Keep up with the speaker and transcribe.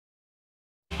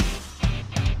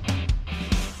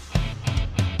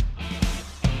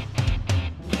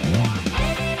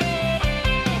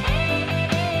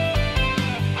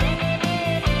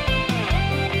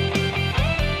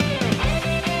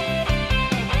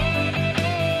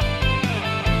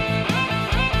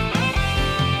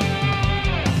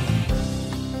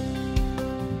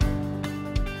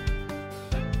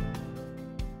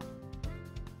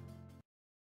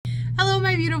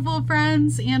Hello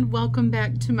friends, and welcome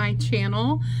back to my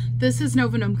channel. This is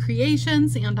Nova Gnome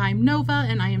Creations and I'm Nova,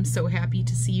 and I am so happy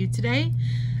to see you today.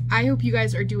 I hope you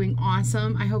guys are doing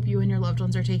awesome. I hope you and your loved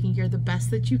ones are taking care of the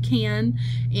best that you can,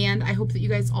 and I hope that you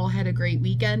guys all had a great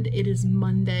weekend. It is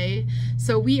Monday,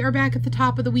 so we are back at the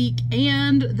top of the week,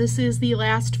 and this is the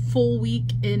last full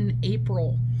week in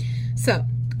April. So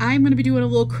I'm going to be doing a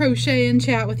little crochet and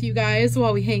chat with you guys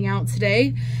while we hang out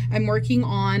today. I'm working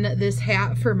on this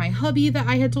hat for my hubby that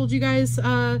I had told you guys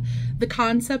the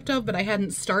concept of, but I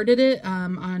hadn't started it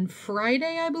on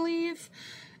Friday, I believe.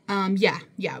 Yeah,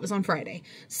 it was on Friday.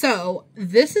 So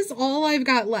this is all I've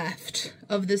got left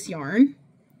of this yarn.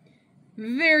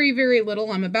 Very, very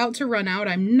little. I'm about to run out.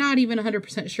 I'm not even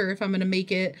 100% sure if I'm going to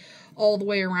make it all the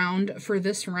way around for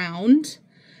this round,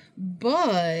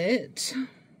 but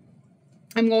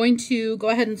I'm going to go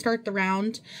ahead and start the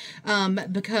round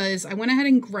because I went ahead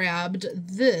and grabbed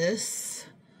this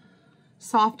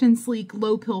soft and sleek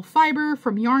low pill fiber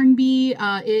from Yarn Bee.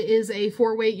 It is a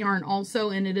 4-weight yarn also,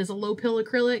 and it is a low pill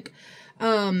acrylic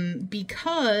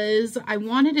because I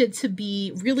wanted it to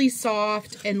be really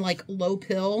soft and like low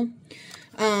pill.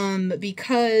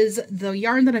 Because the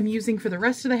yarn that I'm using for the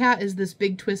rest of the hat is this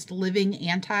Big Twist Living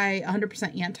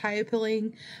 100%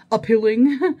 anti-pilling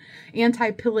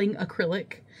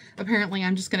acrylic. Apparently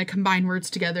I'm just going to combine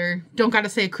words together. Don't got to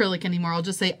say acrylic anymore. I'll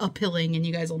just say apilling and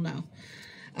you guys will know.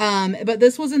 But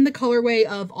this was in the colorway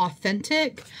of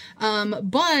Authentic.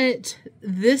 But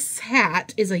this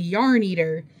hat is a yarn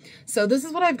eater. So this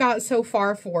is what I've got so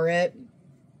far for it.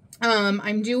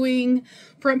 I'm doing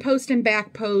front post and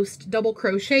back post double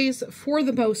crochets for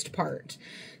the most part.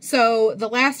 So the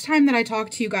last time that I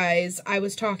talked to you guys, I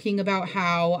was talking about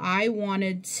how I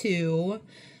wanted to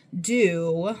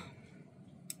do,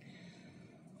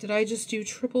 did I just do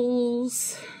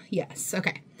triples? Yes,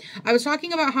 okay. I was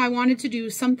talking about how I wanted to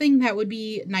do something that would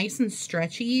be nice and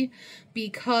stretchy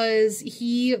because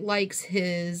he likes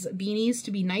his beanies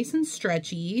to be nice and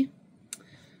stretchy.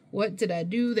 What did I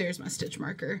do? There's my stitch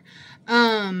marker.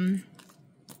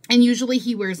 And usually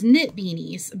he wears knit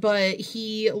beanies, but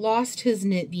he lost his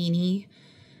knit beanie,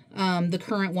 the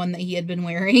current one that he had been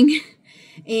wearing,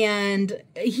 and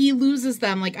he loses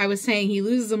them. Like I was saying, he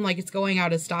loses them like it's going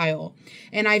out of style.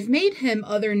 And I've made him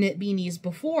other knit beanies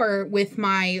before with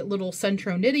my little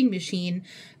Centro knitting machine,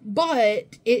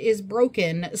 but it is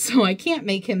broken, so I can't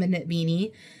make him a knit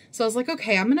beanie. So I was like,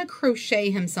 okay, I'm going to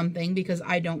crochet him something because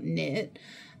I don't knit.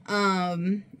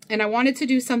 And I wanted to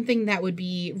do something that would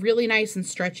be really nice and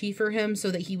stretchy for him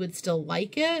so that he would still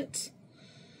like it,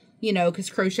 you know, because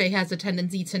crochet has a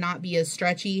tendency to not be as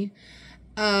stretchy.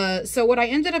 So what I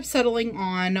ended up settling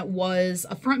on was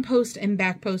a front post and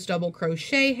back post double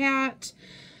crochet hat,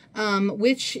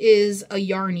 which is a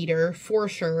yarn eater for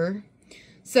sure.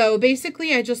 So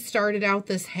basically I just started out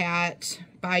this hat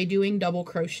by doing double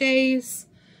crochets.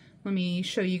 Let me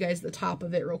show you guys the top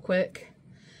of it real quick.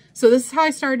 So this is how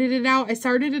I started it out. I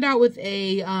started it out with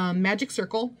a magic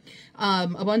circle, a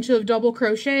bunch of double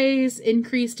crochets,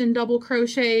 increased in double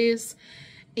crochets,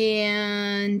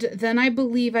 and then I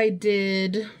believe I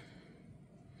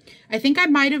think I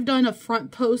might have done a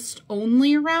front post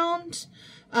only round,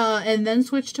 and then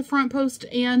switched to front post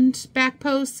and back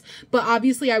posts, but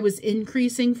obviously I was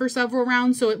increasing for several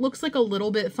rounds, so it looks like a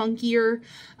little bit funkier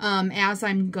as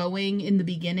I'm going in the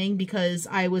beginning because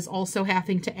I was also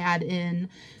having to add in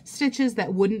stitches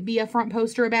that wouldn't be a front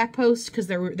post or a back post because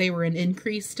they were an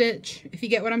increased stitch, if you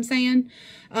get what I'm saying.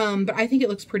 But I think it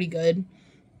looks pretty good.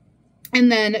 And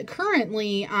then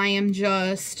currently I am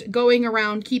just going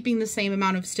around keeping the same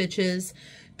amount of stitches,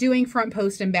 doing front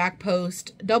post and back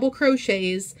post, double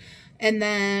crochets, and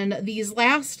then these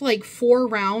last like 4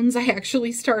 rounds I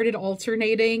actually started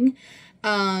alternating,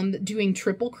 doing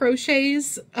triple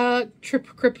crochets,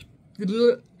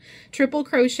 triple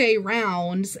crochet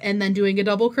rounds, and then doing a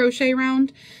double crochet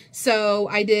round. So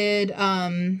I did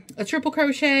a triple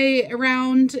crochet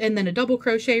round, and then a double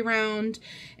crochet round,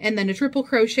 and then a triple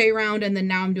crochet round, and then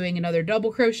now I'm doing another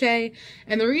double crochet.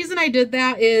 And the reason I did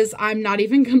that is, I'm not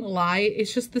even gonna lie,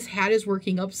 it's just this hat is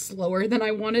working up slower than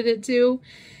I wanted it to,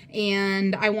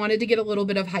 and I wanted to get a little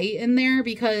bit of height in there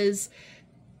because,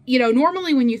 you know,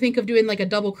 normally when you think of doing like a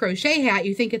double crochet hat,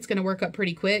 you think it's going to work up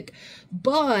pretty quick.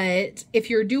 But if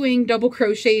you're doing double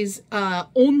crochets,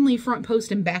 only front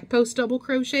post and back post double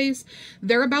crochets,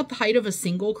 they're about the height of a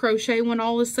single crochet when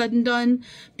all is said and done.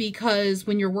 Because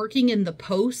when you're working in the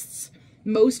posts,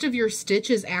 most of your stitch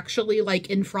is actually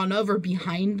like in front of or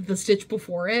behind the stitch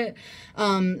before it.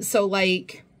 So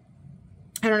like,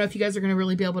 I don't know if you guys are going to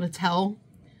really be able to tell.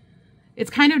 It's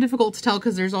kind of difficult to tell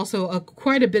because there's also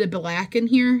quite a bit of black in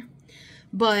here,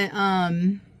 but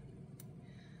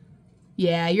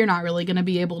Yeah, you're not really going to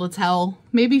be able to tell.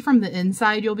 Maybe from the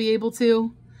inside you'll be able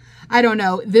to. I don't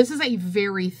know. This is a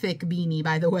very thick beanie,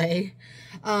 by the way.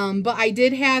 But I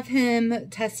did have him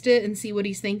test it and see what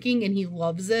he's thinking, and he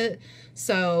loves it.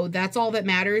 So that's all that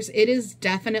matters. It is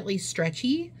definitely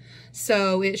stretchy.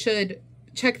 So it should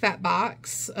check that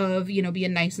box of, you know,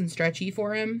 being nice and stretchy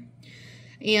for him.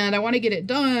 And I want to get it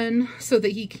done so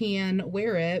that he can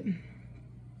wear it.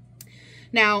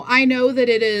 Now, I know that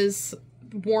it is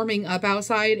warming up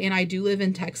outside, and I do live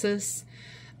in Texas.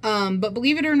 But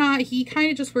believe it or not, he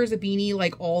kind of just wears a beanie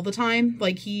like all the time.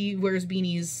 Like he wears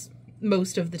beanies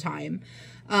most of the time.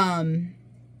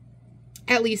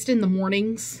 At least in the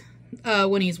mornings,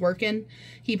 when he's working,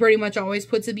 he pretty much always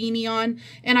puts a beanie on.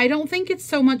 And I don't think it's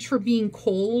so much for being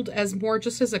cold as more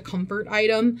just as a comfort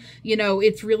item. You know,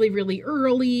 it's really, really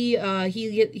early.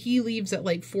 He leaves at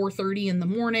like 4:30 in the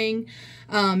morning.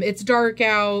 It's dark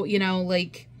out, you know,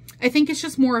 like I think it's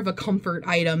just more of a comfort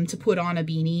item to put on a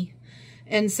beanie.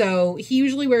 And so he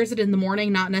usually wears it in the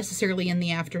morning, not necessarily in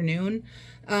the afternoon.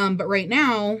 But right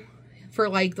now, for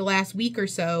like the last week or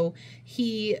so,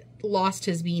 he lost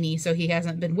his beanie, so he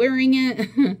hasn't been wearing it.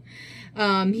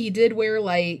 He did wear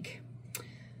like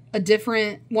a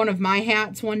different one of my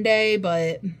hats one day,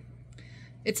 but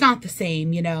it's not the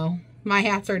same, you know. My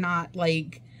hats are not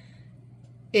like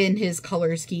in his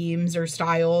color schemes or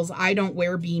styles. I don't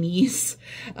wear beanies.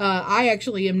 I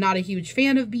actually am not a huge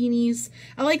fan of beanies.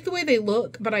 I like the way they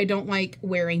look, but I don't like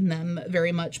wearing them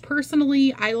very much.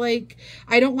 Personally, I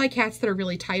don't like hats that are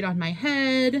really tight on my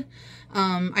head.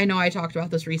 I know I talked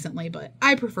about this recently, but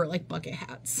I prefer like bucket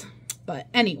hats. But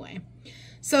anyway,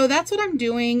 so that's what I'm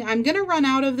doing. I'm going to run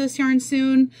out of this yarn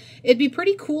soon. It'd be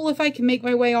pretty cool if I can make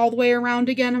my way all the way around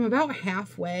again. I'm about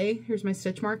halfway. Here's my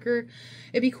stitch marker.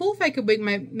 It'd be cool if I could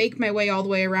make my way all the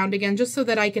way around again, just so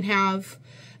that I can have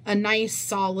a nice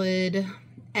solid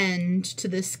end to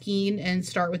this skein and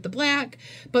start with the black.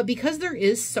 But because there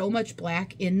is so much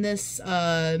black in this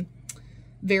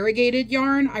variegated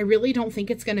yarn, I really don't think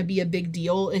it's going to be a big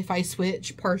deal if I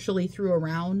switch partially through a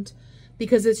round,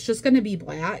 because it's just going to be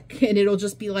black, and it'll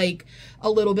just be like a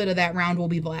little bit of that round will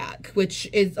be black, which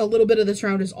is a little bit of this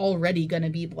round is already going to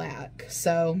be black.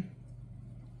 So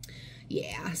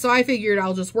yeah, so I figured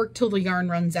I'll just work till the yarn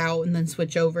runs out and then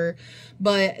switch over.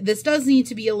 But this does need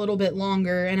to be a little bit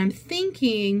longer, and I'm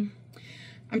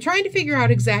trying to figure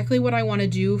out exactly what I want to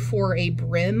do for a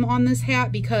brim on this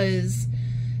hat, because,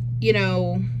 you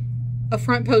know, a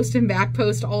front post and back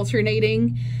post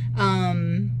alternating,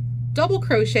 double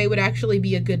crochet would actually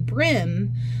be a good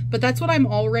brim, but that's what I'm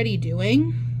already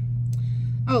doing.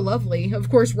 Oh, lovely. Of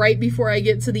course, right before I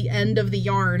get to the end of the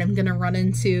yarn, I'm going to run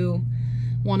into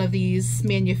one of these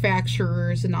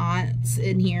manufacturer's knots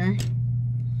in here.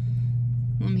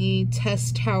 Let me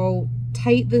test how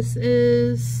tight this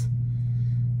is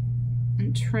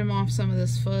and trim off some of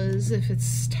this fuzz if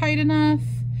it's tight enough.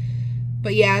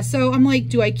 But yeah, so I'm like,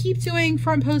 do I keep doing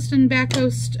front post and back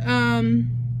post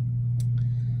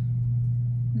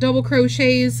double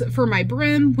crochets for my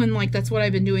brim when like that's what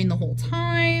I've been doing the whole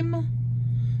time?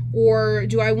 Or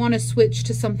do I want to switch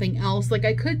to something else? Like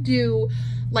I could do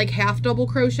like half double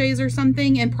crochets or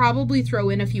something and probably throw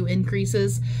in a few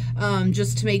increases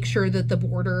just to make sure that the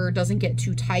border doesn't get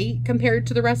too tight compared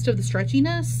to the rest of the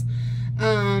stretchiness.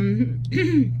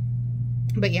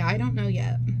 But yeah, I don't know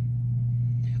yet.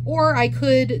 Or I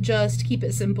could just keep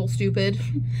it simple, stupid,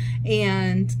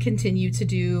 and continue to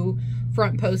do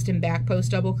front post and back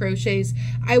post double crochets.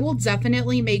 I will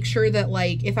definitely make sure that,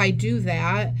 like, if I do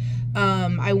that,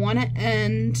 I want to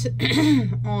end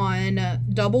on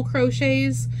double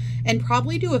crochets and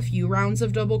probably do a few rounds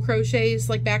of double crochets,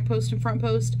 like back post and front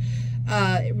post,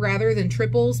 rather than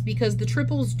triples, because the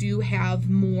triples do have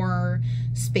more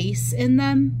space in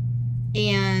them.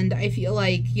 And I feel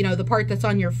like, you know, the part that's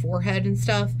on your forehead and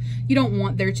stuff, you don't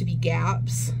want there to be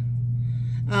gaps.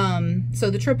 So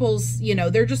the triples, you know,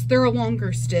 they're a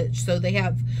longer stitch, so they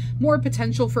have more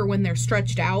potential for when they're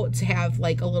stretched out to have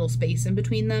like a little space in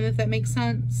between them, if that makes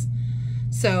sense.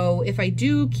 So if I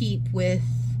do keep with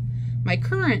my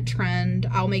current trend,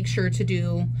 I'll make sure to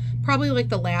do probably like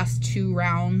the last 2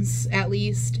 rounds at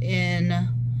least in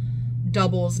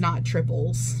doubles, not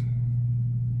triples.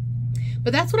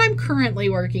 But that's what I'm currently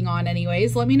working on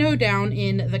anyways. Let me know down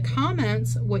in the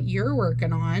comments what you're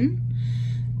working on.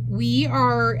 We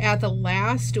are at the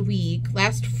last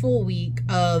full week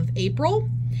of April.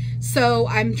 So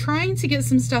I'm trying to get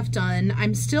some stuff done.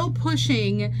 I'm still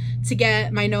pushing to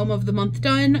get my Gnome of the Month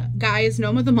done. Guys,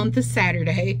 Gnome of the Month is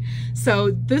Saturday. So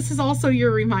this is also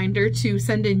your reminder to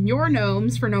send in your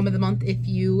gnomes for Gnome of the Month if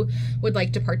you would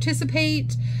like to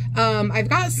participate. I've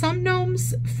got some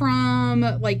gnomes from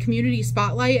like Community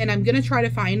Spotlight, and I'm going to try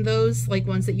to find those, like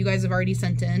ones that you guys have already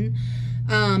sent in.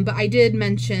 But I did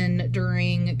mention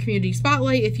during Community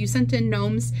Spotlight, if you sent in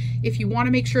gnomes, if you want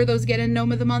to make sure those get in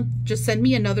Gnome of the Month, just send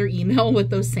me another email with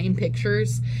those same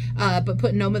pictures, but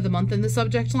put Gnome of the Month in the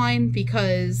subject line,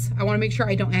 because I want to make sure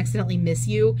I don't accidentally miss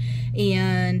you.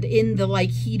 And in the like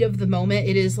heat of the moment,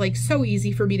 it is like so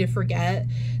easy for me to forget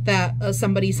that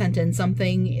somebody sent in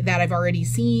something that I've already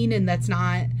seen and that's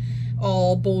not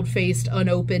all bold-faced,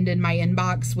 unopened in my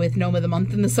inbox with Gnome of the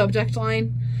Month in the subject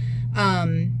line.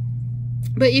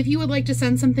 But if you would like to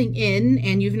send something in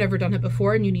and you've never done it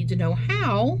before and you need to know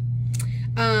how,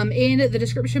 in the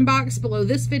description box below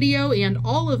this video and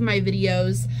all of my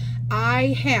videos, I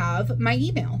have my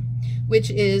email,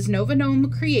 which is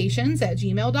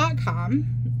novagnomecreations@gmail.com,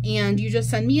 and you just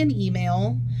send me an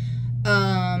email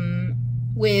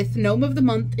with Gnome of the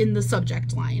Month in the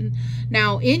subject line.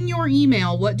 Now, in your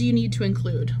email, what do you need to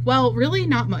include? Well, really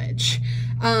not much.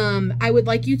 I would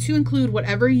like you to include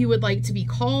whatever you would like to be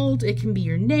called. It can be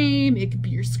your name, it could be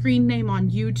your screen name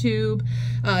on YouTube.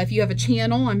 If you have a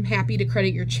channel, I'm happy to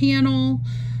credit your channel.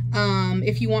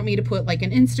 If you want me to put like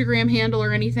an Instagram handle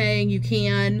or anything, you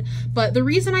can. But the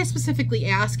reason I specifically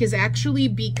ask is actually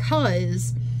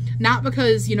because, not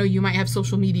because, you know, you might have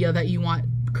social media that you want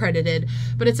credited,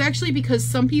 but it's actually because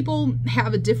some people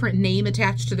have a different name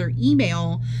attached to their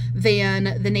email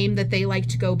than the name that they like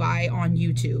to go by on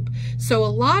YouTube. So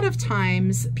a lot of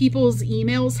times people's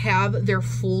emails have their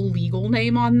full legal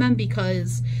name on them,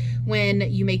 because when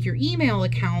you make your email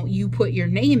account, you put your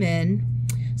name in.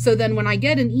 So then when I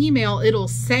get an email, it'll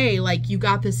say like, you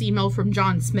got this email from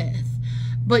John Smith,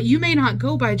 but you may not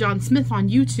go by John Smith on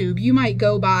YouTube. You might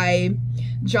go by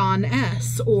John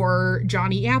S. or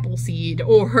Johnny Appleseed,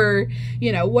 or,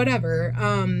 you know, whatever.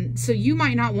 So you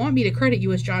might not want me to credit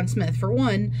you as John Smith. For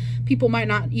one, people might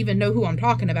not even know who I'm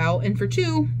talking about. And for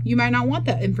two, you might not want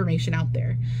that information out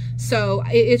there. So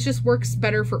it just works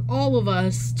better for all of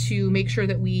us to make sure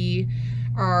that we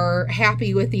are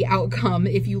happy with the outcome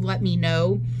if you let me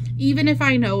know. Even if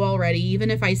I know already,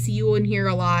 even if I see you in here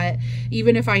a lot,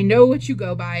 even if I know what you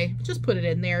go by, just put it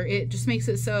in there. It just makes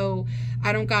it so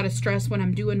I don't gotta stress when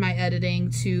I'm doing my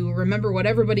editing to remember what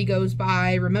everybody goes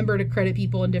by, remember to credit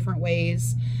people in different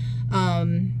ways.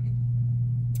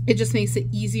 It just makes it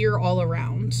easier all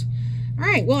around. All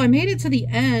right, well, I made it to the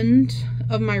end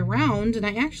of my round, and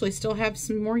I actually still have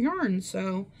some more yarn,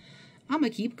 so I'm gonna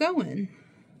keep going.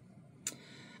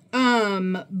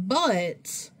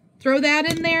 But throw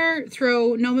that in there,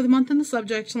 throw Gnome of the Month in the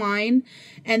subject line,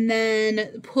 and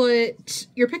then put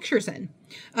your pictures in.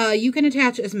 You can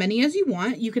attach as many as you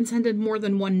want. You can send in more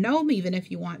than one gnome even if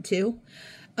you want to.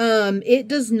 It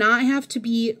does not have to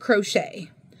be crochet.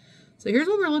 So here's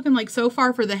what we're looking like so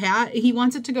far for the hat. He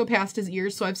wants it to go past his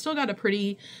ears, so I've still got a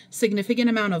pretty significant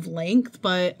amount of length,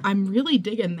 but I'm really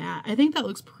digging that. I think that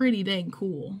looks pretty dang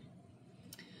cool.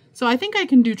 So I think I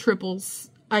can do triples.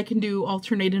 I can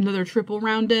alternate another triple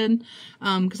round in,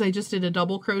 because I just did a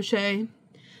double crochet.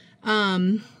 I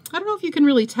don't know if you can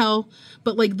really tell,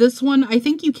 but like this one, I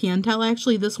think you can tell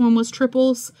actually this one was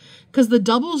triples, because the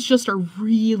doubles just are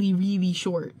really, really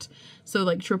short. So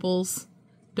like triples,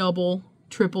 double,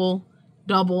 triple,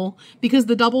 double, because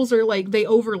the doubles are like, they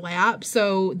overlap,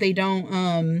 so they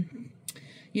don't,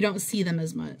 you don't see them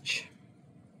as much.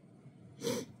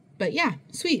 But yeah,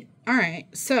 sweet. All right,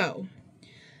 so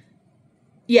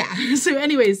yeah, so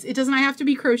anyways, it does not have to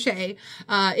be crochet.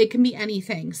 It can be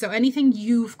anything. So anything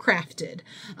you've crafted.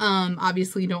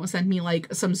 Obviously, don't send me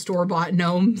like some store-bought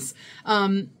gnomes.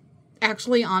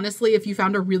 Actually, honestly, if you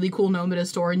found a really cool gnome at a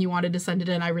store and you wanted to send it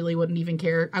in, I really wouldn't even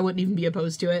care. I wouldn't even be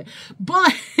opposed to it.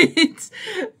 But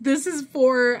this is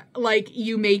for like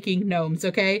you making gnomes,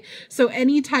 okay? So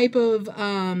any type of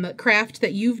craft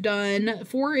that you've done.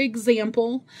 For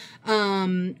example,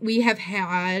 we have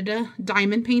had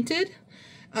diamond painted,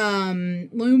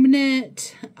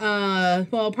 luminate,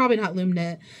 well, probably not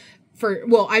luminate.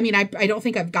 Well, I mean, I don't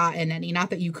think I've gotten any.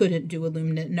 Not that you couldn't do a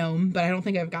luminate gnome, but I don't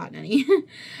think I've gotten any.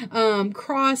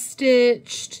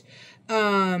 Cross-stitched.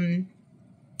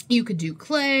 You could do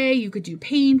clay. You could do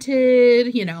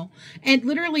painted, you know. And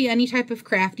literally any type of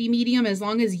crafty medium, as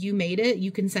long as you made it,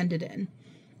 you can send it in.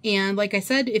 And like I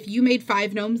said, if you made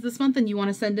 5 gnomes this month and you want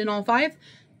to send in all 5,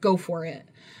 go for it.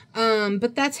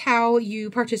 But that's how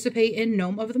you participate in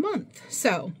Gnome of the Month.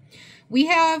 So we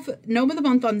have Gnome of the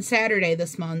Month on Saturday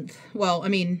this month. Well, I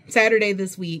mean, Saturday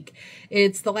this week.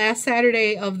 It's the last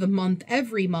Saturday of the month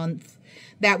every month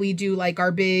that we do like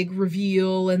our big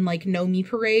reveal and like Gnome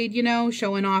parade, you know,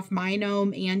 showing off my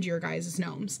gnome and your guys'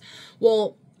 gnomes.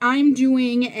 Well, I'm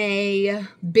doing a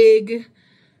big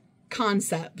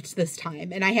concept this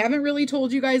time, and I haven't really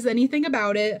told you guys anything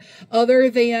about it other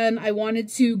than I wanted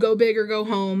to go big or go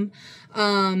home,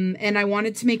 and I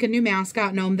wanted to make a new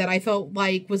mascot gnome that I felt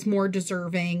like was more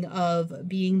deserving of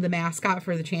being the mascot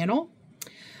for the channel.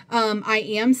 I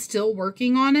am still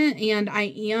working on it, and I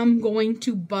am going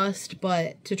to bust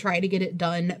butt to try to get it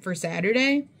done for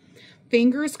Saturday.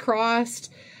 Fingers crossed.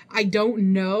 I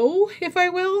don't know if I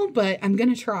will, but I'm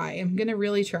going to try. I'm going to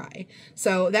really try.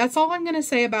 So that's all I'm going to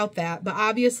say about that. But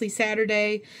obviously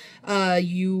Saturday,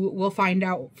 you will find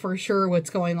out for sure what's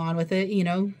going on with it. You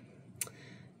know,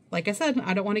 like I said,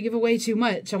 I don't want to give away too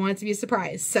much. I want it to be a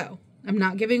surprise. So I'm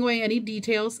not giving away any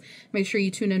details. Make sure you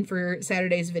tune in for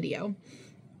Saturday's video.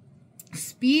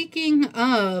 Speaking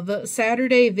of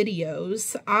Saturday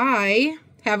videos, I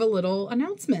have a little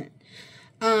announcement.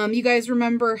 You guys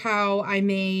remember how I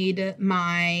made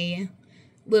my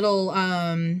little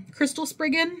crystal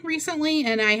spriggan recently,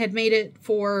 and I had made it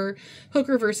for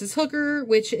Hooker versus Hooker,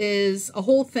 which is a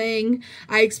whole thing.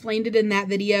 I explained it in that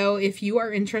video. If you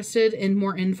are interested in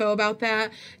more info about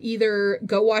that, either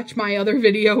go watch my other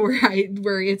video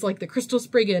where it's like the crystal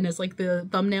spriggan is like the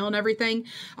thumbnail and everything.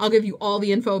 I'll give you all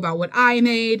the info about what I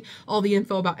made, all the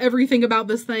info about everything about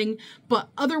this thing. But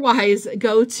otherwise,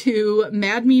 go to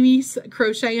Mad Mimi's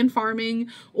Crochet and Farming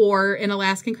or an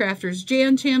Alaskan Crafters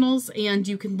Jan channels, and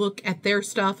you can look at their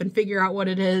stuff and figure out what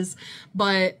it is.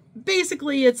 But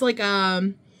basically it's like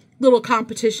a little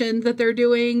competition that they're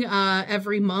doing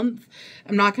every month.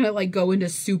 I'm not gonna like go into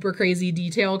super crazy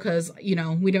detail because, you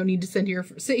know, we don't need to sit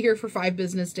here for 5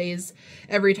 business days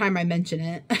every time I mention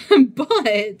it.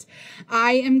 But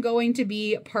I am going to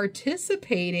be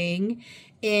participating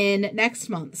in next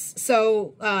month's.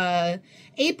 So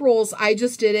April's, I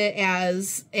just did it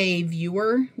as a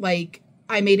viewer. Like,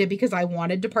 I made it because I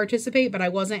wanted to participate, but I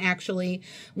wasn't actually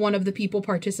one of the people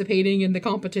participating in the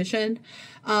competition.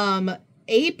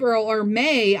 April or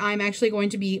May, I'm actually going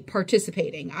to be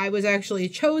participating. I was actually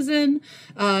chosen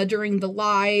during the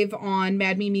live on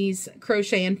Mad Mimi's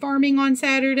Crochet and Farming on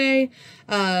Saturday.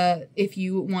 If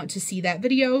you want to see that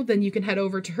video, then you can head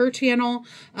over to her channel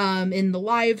in the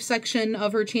live section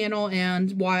of her channel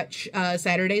and watch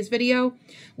Saturday's video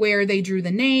where they drew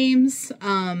the names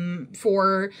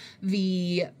for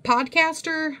the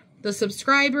podcaster, the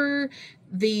subscriber,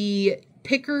 the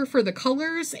picker for the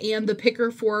colors, and the picker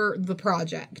for the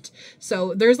project.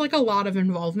 So there's like a lot of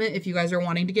involvement if you guys are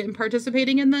wanting to get in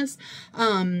participating in this.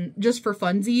 Just for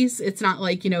funsies. It's not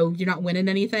like, you know, you're not winning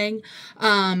anything.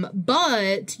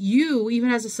 But you, even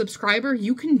as a subscriber,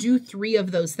 you can do 3 of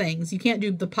those things. You can't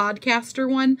do the podcaster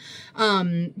one,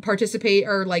 participate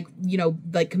or like, you know,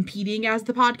 like competing as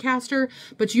the podcaster,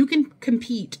 but you can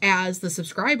compete as the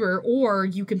subscriber, or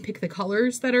you can pick the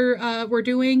colors that are we're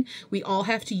doing. We all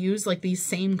have to use like these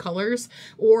same colors,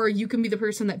 or you can be the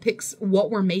person that picks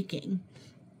what we're making.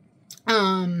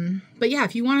 But yeah,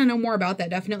 if you want to know more about that,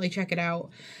 definitely check it out.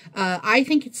 I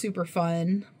think it's super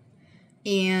fun,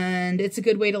 and it's a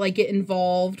good way to like get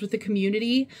involved with the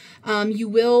community. You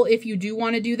will, if you do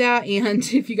want to do that, and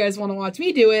if you guys want to watch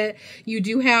me do it, you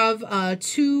do have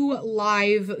 2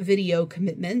 live video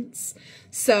commitments.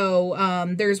 So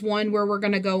there's one where we're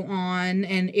going to go on,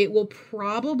 and it will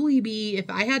probably be, if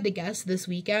I had to guess, this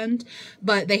weekend,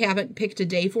 but they haven't picked a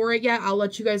day for it yet. I'll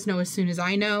let you guys know as soon as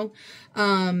I know.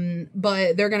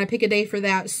 But they're going to pick a day for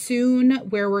that soon,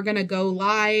 where we're going to go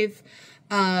live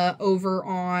over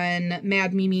on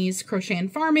Mad Mimi's Crochet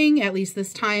and Farming. At least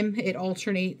this time it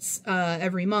alternates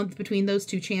every month between those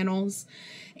 2 channels,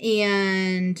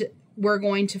 and we're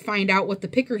going to find out what the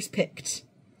pickers picked.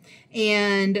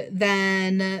 And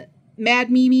then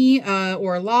Mad Mimi,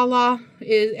 or Lala,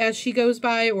 as she goes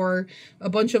by, or a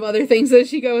bunch of other things that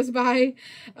she goes by,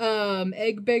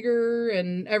 Egg Beggar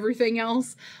and everything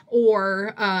else,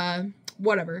 or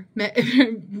whatever,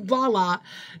 Lala,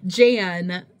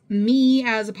 Jan, me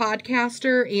as a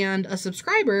podcaster, and a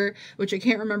subscriber, which I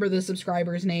can't remember the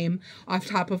subscriber's name off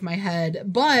the top of my head,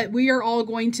 but we are all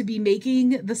going to be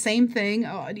making the same thing.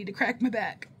 Oh, I need to crack my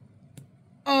back.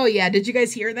 Oh yeah, did you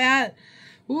guys hear that?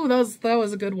 Ooh, that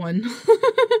was a good one.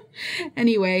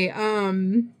 Anyway,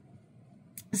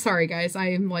 sorry guys, I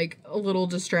am like a little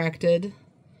distracted.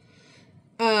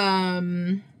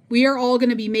 we are all going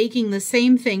to be making the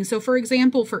same thing. So for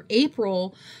example, for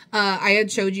April, I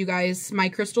had showed you guys my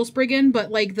crystal spriggin, but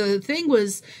like the thing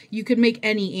was you could make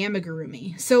any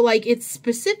amigurumi. So like it's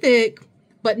specific,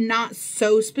 but not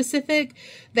so specific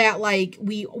that like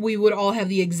we would all have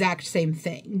the exact same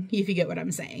thing, if you get what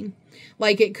I'm saying.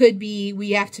 Like it could be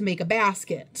we have to make a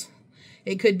basket.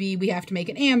 It could be we have to make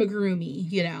an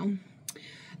amigurumi, you know.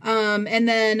 And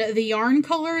then the yarn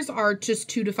colors are just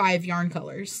 2 to 5 yarn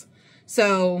colors.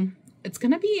 So it's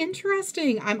going to be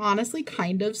interesting. I'm honestly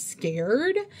kind of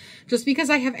scared just because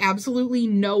I have absolutely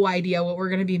no idea what we're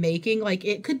going to be making. Like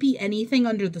it could be anything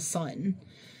under the sun.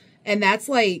 And that's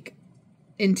like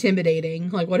intimidating.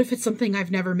 Like what if it's something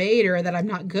I've never made or that I'm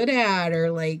not good at, or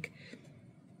like,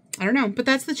 I don't know, but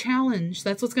that's the challenge.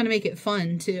 That's what's going to make it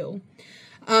fun too.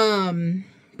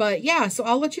 But yeah, so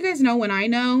I'll let you guys know when I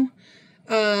know.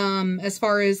 As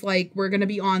far as like we're gonna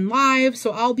be on live,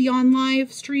 so I'll be on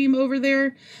live stream over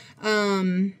there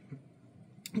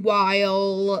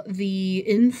while the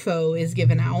info is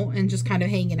given out and just kind of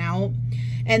hanging out.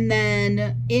 And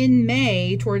then in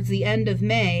May, towards the end of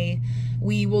May,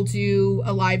 we will do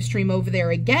a live stream over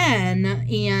there again,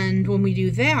 and when we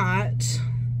do that,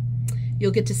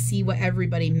 you'll get to see what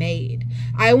everybody made.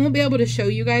 I won't be able to show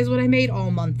you guys what I made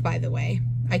all month, by the way.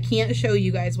 I can't show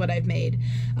you guys what I've made.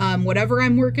 Whatever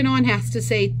I'm working on has to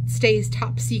stays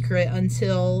top secret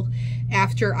until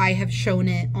after I have shown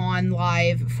it on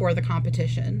live for the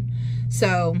competition.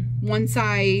 So once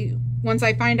I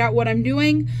find out what I'm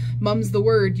doing, mum's the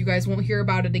word. You guys won't hear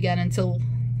about it again until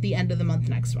the end of the month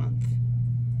next month.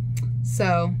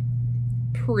 So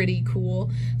pretty cool.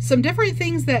 Some different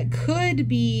things that could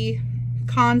be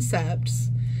concepts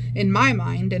in my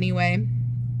mind anyway.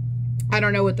 I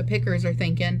don't know what the pickers are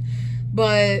thinking,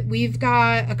 but we've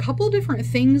got a couple different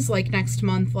things like next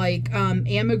month, like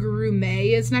Amigurumi May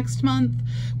is next month,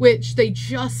 which they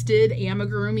just did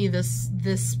amigurumi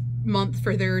this month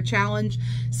for their challenge.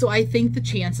 So I think the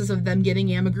chances of them getting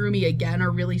amigurumi again are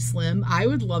really slim. I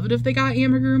would love it if they got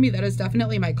amigurumi. That is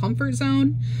definitely my comfort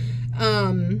zone.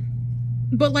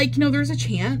 But like, you know, there's a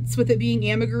chance with it being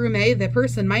amigurumi, the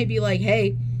person might be like,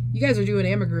 hey, you guys are doing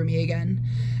amigurumi again.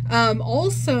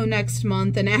 Also next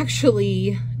month, and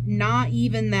actually not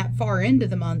even that far into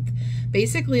the month,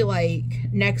 basically like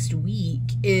next week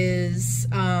is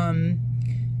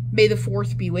May the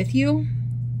 4th be with you.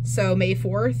 So May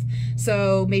 4th.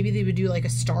 So maybe they would do like a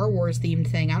Star Wars themed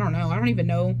thing. I don't know. I don't even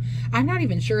know. I'm not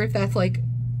even sure if that's like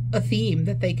a theme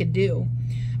that they could do.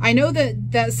 I know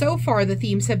that so far the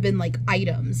themes have been like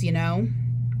items, you know.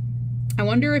 I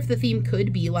wonder if the theme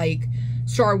could be like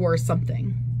Star Wars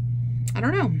something. I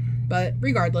don't know, but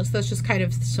regardless, that's just kind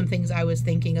of some things I was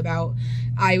thinking about.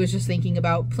 I was just thinking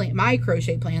about my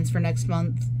crochet plans for next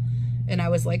month, and I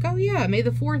was like, oh yeah, May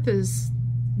the 4th is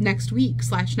next week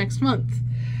 / next month.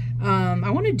 I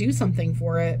want to do something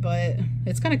for it, but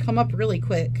it's going to come up really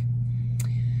quick.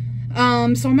 So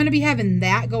I'm going to be having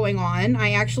that going on.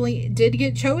 I actually did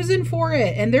get chosen for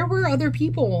it, and there were other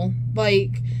people,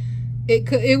 like,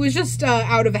 it was just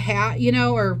out of a hat, you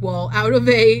know, or well, out of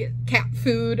a cat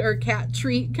food or cat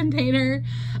treat container,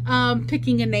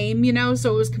 picking a name, you know,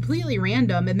 so it was completely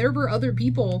random. And there were other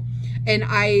people, and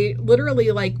I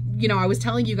literally, like, you know, I was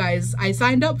telling you guys, I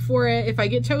signed up for it. If I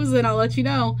get chosen, I'll let you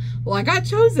know. Well, I got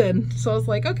chosen, so I was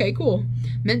like, okay, cool,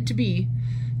 meant to be.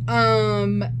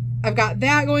 I've got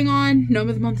that going on. Gnome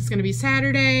of the month is going to be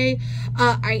Saturday.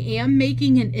 I am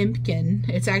making an impkin.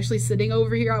 It's actually sitting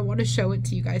over here. I want to show it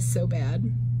to you guys so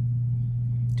bad.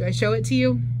 Do I show it to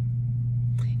you?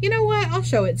 You know what? I'll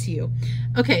show it to you.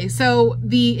 Okay, so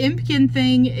the impkin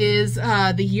thing is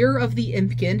the year of the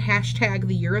impkin, hashtag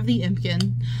the year of the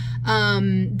impkin.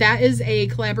 That is a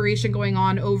collaboration going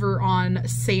on over on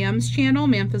Sam's channel,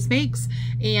 Memphis Makes,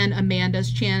 and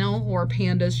Amanda's channel, or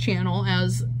Panda's channel,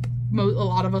 as a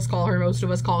lot of us call her, most of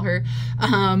us call her,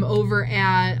 over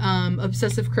at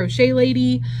Obsessive Crochet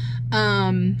Lady.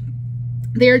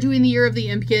 They're doing the Year of the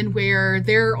Impkin, where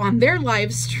they're on their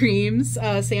live streams.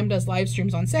 Sam does live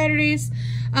streams on Saturdays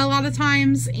a lot of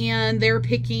times, and they're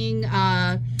picking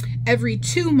every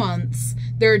 2 months.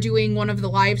 They're doing one of the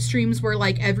live streams where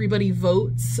like everybody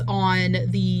votes on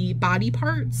the body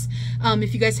parts.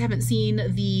 If you guys haven't seen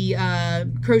the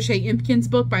Crochet Impkins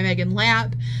book by Megan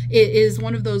Lapp, it is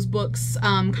one of those books,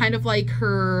 kind of like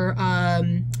her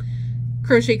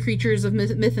Crochet Creatures of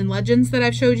Myth and Legends that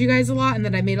I've showed you guys a lot and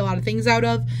that I made a lot of things out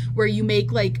of, where you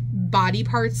make like body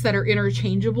parts that are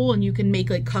interchangeable and you can make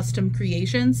like custom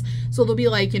creations. So they'll be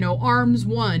like, you know, arms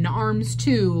 1, arms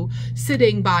 2,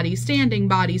 sitting body, sitting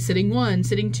 1,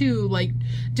 sitting 2, like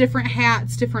different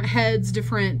hats, different heads,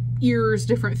 different ears,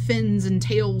 different fins and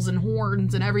tails and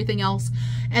horns and everything else.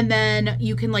 And then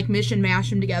you can like mix and mash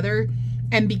them together.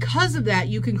 And because of that,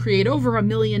 you can create over 1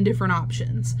 million different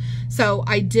options. So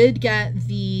I did get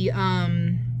the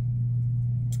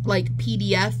like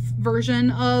PDF version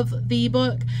of the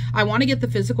book. I want to get the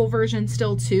physical version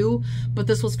still too, but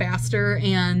this was faster,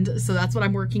 and so that's what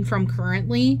I'm working from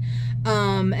currently.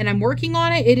 And I'm working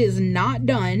on it. It is not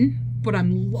done, but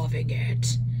I'm loving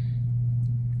it.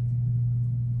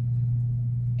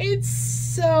 It's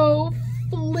so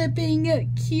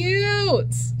flipping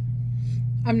cute.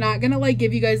 I'm not gonna like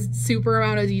give you guys super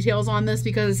amount of details on this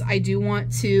because I do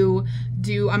want to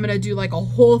I'm gonna do like a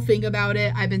whole thing about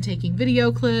it. I've been taking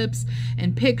video clips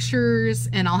and pictures,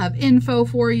 and I'll have info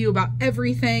for you about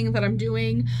everything that I'm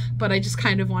doing, but I just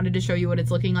kind of wanted to show you what it's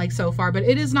looking like so far. But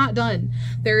it is not done.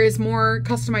 There is more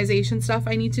customization stuff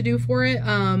I need to do for it.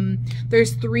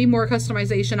 There's 3 more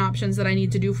customization options that I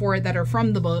need to do for it that are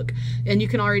from the book, and you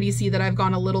can already see that I've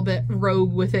gone a little bit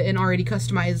rogue with it and already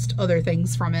customized other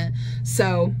things from it.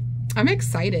 So I'm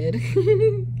excited.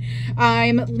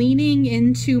 I'm leaning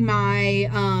into my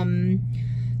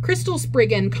crystal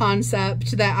spriggin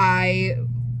concept that I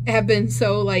have been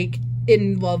so like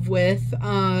in love with,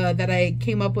 that I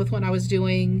came up with when I was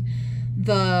doing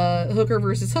the hooker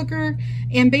versus hooker.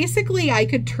 And basically I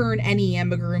could turn any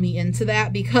amigurumi into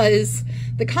that, because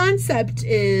the concept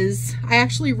is, I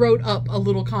actually wrote up a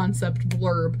little concept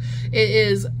blurb. It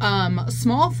is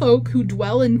small folk who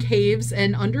dwell in caves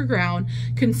and underground,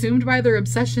 consumed by their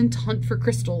obsession to hunt for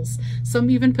crystals. Some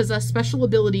even possess special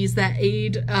abilities that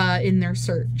aid in their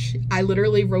search. I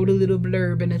literally wrote a little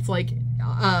blurb, and it's like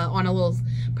on a little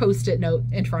post-it note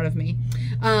in front of me.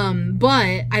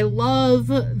 But I love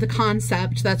the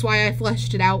concept. That's why I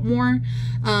fleshed it out more.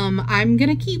 I'm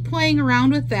gonna keep playing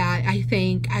around with that. I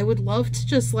think I would love to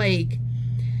just like,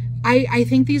 I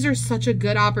think these are such a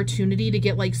good opportunity to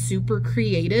get like super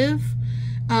creative,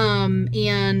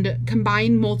 and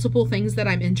combine multiple things that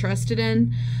I'm interested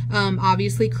in.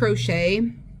 Obviously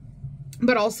crochet,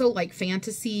 but also like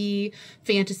fantasy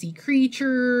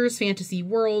creatures, fantasy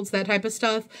worlds, that type of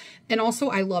stuff. And also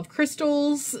I love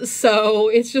crystals. So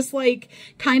it's just like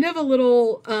kind of a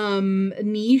little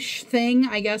niche thing,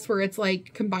 I guess, where it's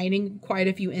like combining quite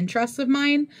a few interests of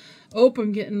mine. Oh,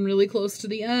 I'm getting really close to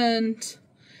the end.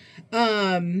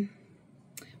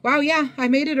 Wow, yeah, I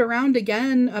made it around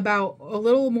again about a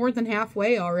little more than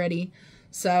halfway already.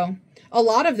 So a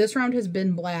lot of this round has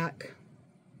been black.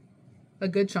 A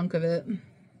good chunk of it.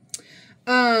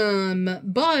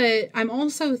 But I'm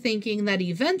also thinking that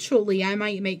eventually I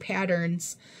might make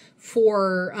patterns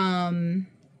for,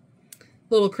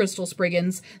 little crystal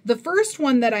spriggans. The first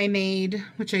one that I made,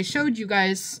 which I showed you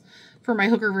guys for my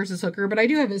hooker versus hooker, but I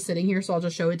do have it sitting here, so I'll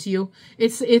just show it to you.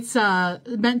 It's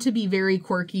meant to be very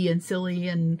quirky and silly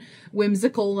and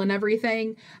whimsical and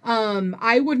everything.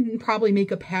 I wouldn't probably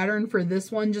make a pattern for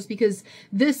this one just because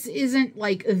this isn't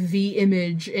like the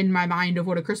image in my mind of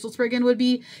what a crystal spriggan would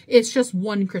be. It's just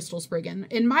one crystal spriggan.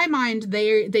 In my mind,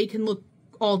 they can look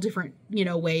all different, you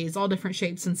know, ways, all different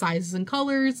shapes and sizes and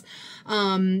colors.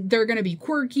 They're going to be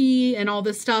quirky and all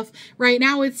this stuff. Right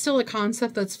now, it's still a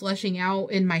concept that's fleshing out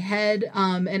in my head.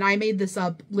 And I made this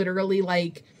up literally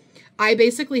like, I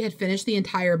basically had finished the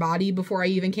entire body before I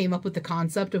even came up with the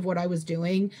concept of what I was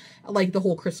doing, like the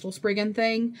whole crystal spriggan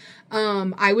thing.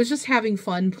 I was just having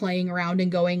fun playing around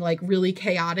and going like really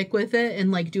chaotic with it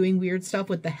and like doing weird stuff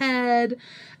with the head,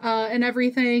 and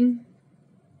everything.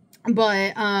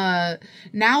 But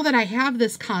now that I have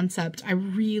this concept, I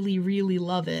really, really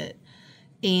love it.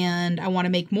 And I want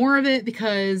to make more of it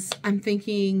because I'm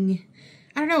thinking,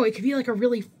 I don't know, it could be like a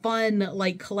really fun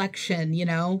like collection, you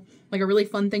know, like a really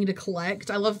fun thing to collect.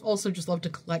 I also just love to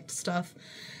collect stuff.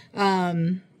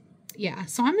 Yeah,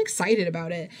 so I'm excited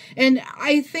about it. And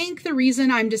I think the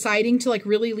reason I'm deciding to like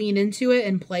really lean into it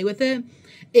and play with it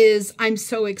is I'm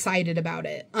so excited about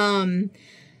it.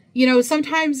 You know,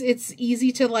 sometimes it's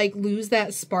easy to like lose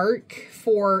that spark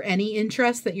for any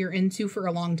interest that you're into for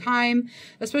a long time,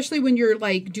 especially when you're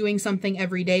like doing something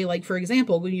every day. Like for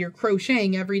example, when you're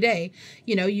crocheting every day,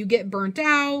 you know, you get burnt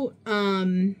out,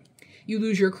 you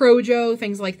lose your crojo,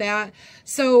 things like that.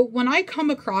 So when I come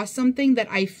across something that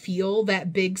I feel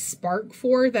that big spark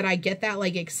for, that I get that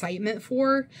like excitement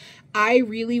for, I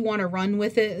really want to run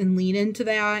with it and lean into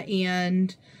that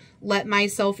and let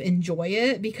myself enjoy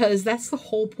it, because that's the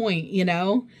whole point, you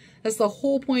know? That's the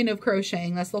whole point of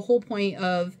crocheting. That's the whole point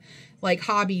of like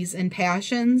hobbies and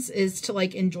passions is to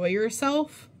like enjoy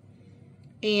yourself.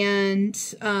 And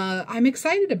I'm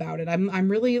excited about it. I'm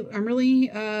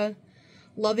really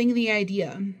loving the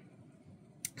idea.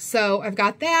 So I've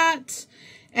got that.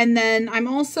 And then I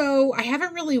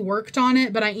haven't really worked on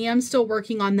it, but I am still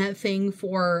working on that thing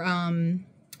for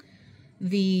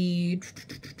the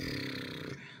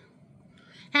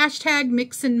hashtag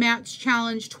Mix and Match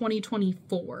Challenge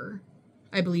 2024.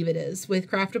 I believe it is, with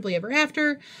Craftably Ever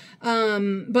After.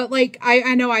 But like,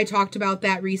 I know I talked about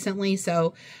that recently,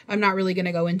 so I'm not really going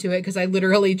to go into it because I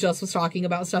literally just was talking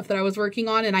about stuff that I was working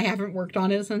on and I haven't worked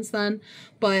on it since then.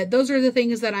 But those are the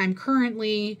things that I'm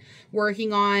currently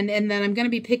working on. And then I'm going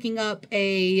to be picking up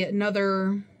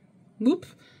another, whoop,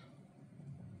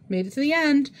 made it to the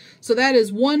end. So that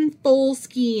is one full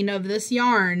skein of this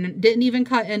yarn. Didn't even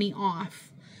cut any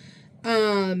off.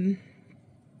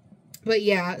 But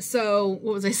yeah, so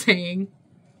what was I saying?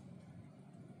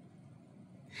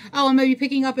 Oh, I'm going to be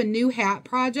picking up a new hat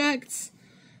project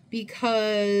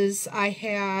because I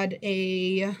had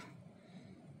an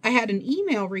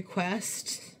email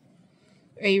request,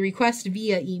 a request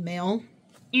via email.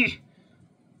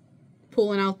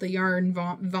 Pulling out the yarn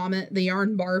vomit, the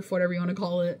yarn barf, whatever you want to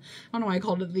call it. I don't know why I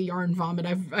called it the yarn vomit.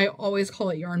 I always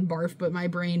call it yarn barf, but my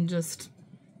brain just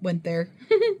went there.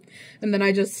 And then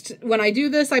when I do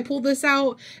this, I pull this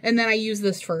out and then I use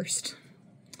this first.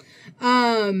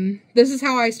 This is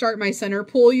how I start my center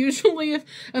pull usually.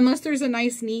 Unless there's a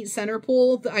nice neat center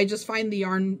pull, I just find the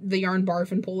yarn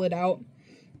barf and pull it out.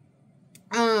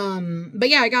 But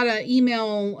yeah, I got an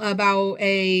email about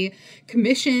a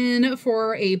commission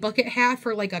for a bucket hat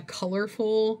for like a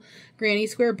colorful granny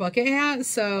square bucket hat.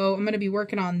 So I'm going to be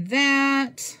working on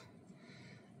that.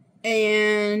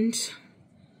 And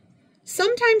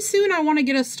sometime soon, I want to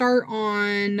get a start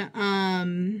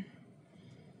on,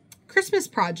 Christmas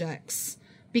projects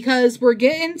because we're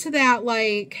getting to that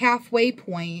like halfway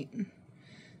point.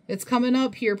 It's coming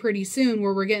up here pretty soon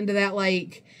where we're getting to that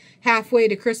like halfway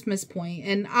to Christmas point.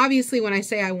 And obviously when I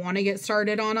say I want to get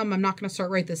started on them, I'm not going to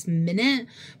start right this minute,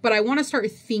 but I want to start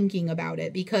thinking about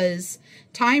it because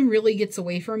time really gets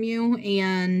away from you.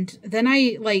 And then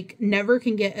I like never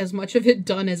can get as much of it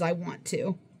done as I want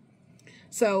to.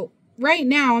 So right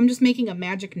now I'm just making a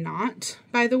magic knot,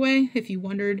 by the way, if you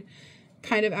wondered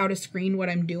kind of out of screen what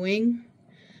I'm doing.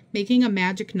 Making a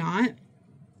magic knot.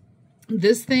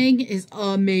 This thing is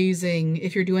amazing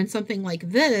if you're doing something like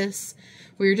this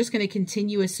where you're just going to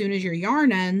continue as soon as your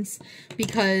yarn ends,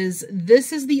 because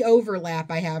this is the overlap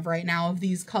I have right now of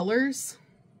these colors.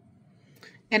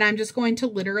 And I'm just going to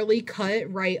literally cut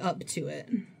right up to it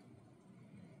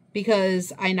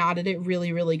because I knotted it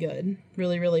really, really good.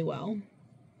 Really, really well.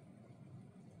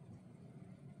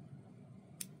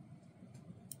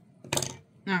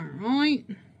 All right.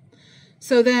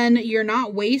 So then you're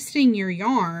not wasting your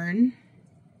yarn.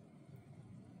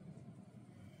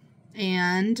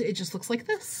 And it just looks like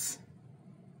this.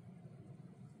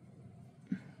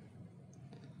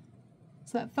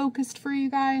 Is that focused for you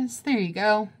guys? There you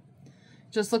go.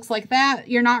 Just looks like that.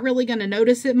 You're not really going to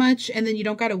notice it much, and then you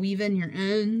don't got to weave in your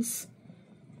ends.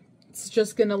 It's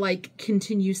just going to like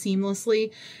continue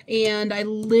seamlessly. And I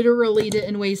literally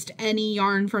didn't waste any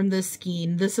yarn from this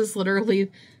skein. This is literally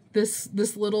this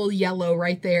little yellow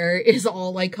right there is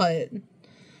all I cut.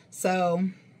 So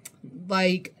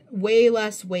like way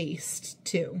less waste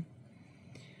too.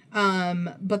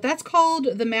 But that's called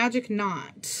the magic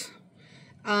knot.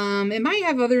 It might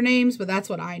have other names, but that's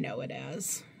what I know it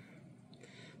as.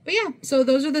 But yeah, so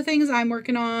those are the things I'm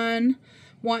working on.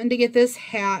 Wanting to get this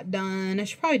hat done. I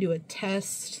should probably do a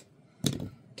test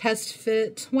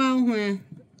fit. Well,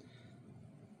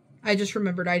 I just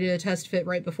remembered I did a test fit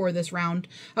right before this round.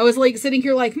 I was like sitting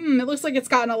here like, it looks like it's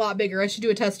gotten a lot bigger. I should do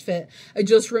a test fit. I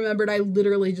just remembered I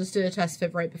literally just did a test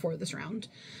fit right before this round.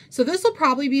 So this will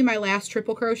probably be my last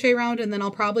triple crochet round, and then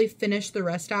I'll probably finish the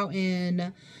rest out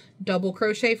in double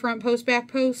crochet front post, back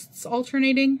posts,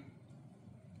 alternating.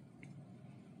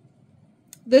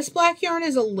 This black yarn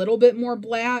is a little bit more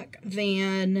black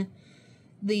than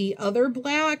the other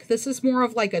black. This is more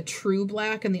of like a true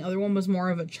black, and the other one was more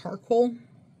of a charcoal.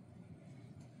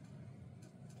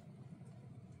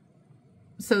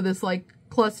 So this like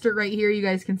cluster right here, you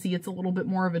guys can see it's a little bit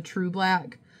more of a true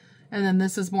black. And then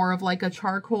this is more of like a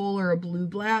charcoal or a blue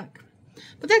black.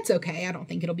 But that's okay. I don't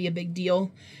think it'll be a big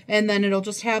deal. And then it'll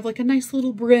just have like a nice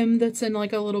little brim that's in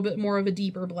like a little bit more of a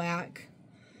deeper black.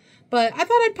 But I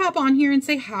thought I'd pop on here and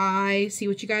say hi, see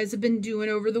what you guys have been doing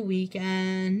over the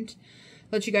weekend.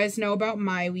 Let you guys know about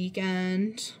my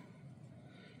weekend.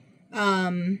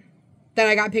 that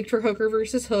I got picked for hooker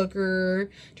versus hooker.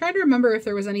 Trying to remember if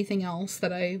there was anything else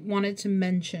that I wanted to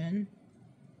mention.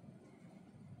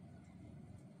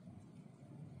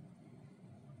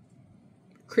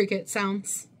 Cricket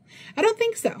sounds. I don't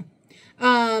think so.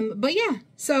 But yeah,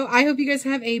 so I hope you guys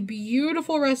have a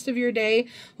beautiful rest of your day.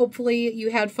 Hopefully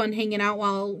you had fun hanging out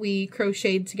while we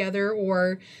crocheted together,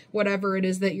 or whatever it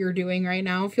is that you're doing right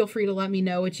now. Feel free to let me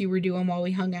know what you were doing while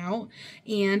we hung out,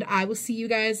 and I will see you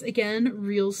guys again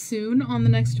real soon on the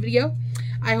next video.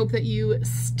 I hope that you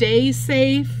stay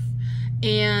safe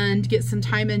and get some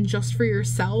time in just for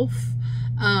yourself.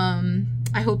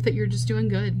 I hope that you're just doing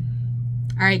good.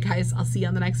 All right, guys, I'll see you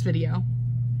on the next video.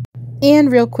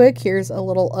 And real quick, here's a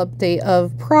little update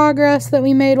of progress that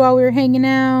we made while we were hanging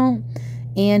out.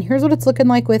 And here's what it's looking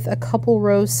like with a couple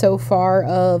rows so far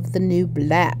of the new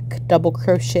black double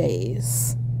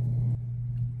crochets.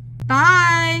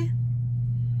 Bye!